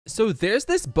So there's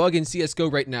this bug in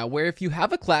CSGO right now where if you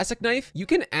have a classic knife, you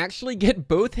can actually get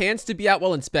both hands to be out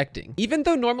while inspecting, even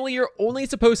though normally you're only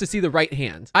supposed to see the right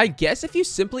hand. I guess if you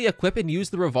simply equip and use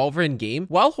the revolver in game,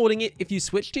 while holding it, if you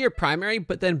switch to your primary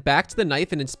but then back to the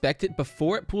knife and inspect it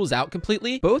before it pulls out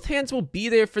completely, both hands will be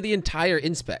there for the entire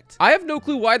inspect. I have no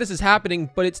clue why this is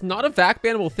happening, but it's not a VAC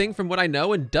bannable thing from what I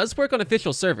know and does work on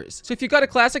official servers. So if you got a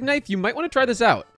classic knife, you might want to try this out.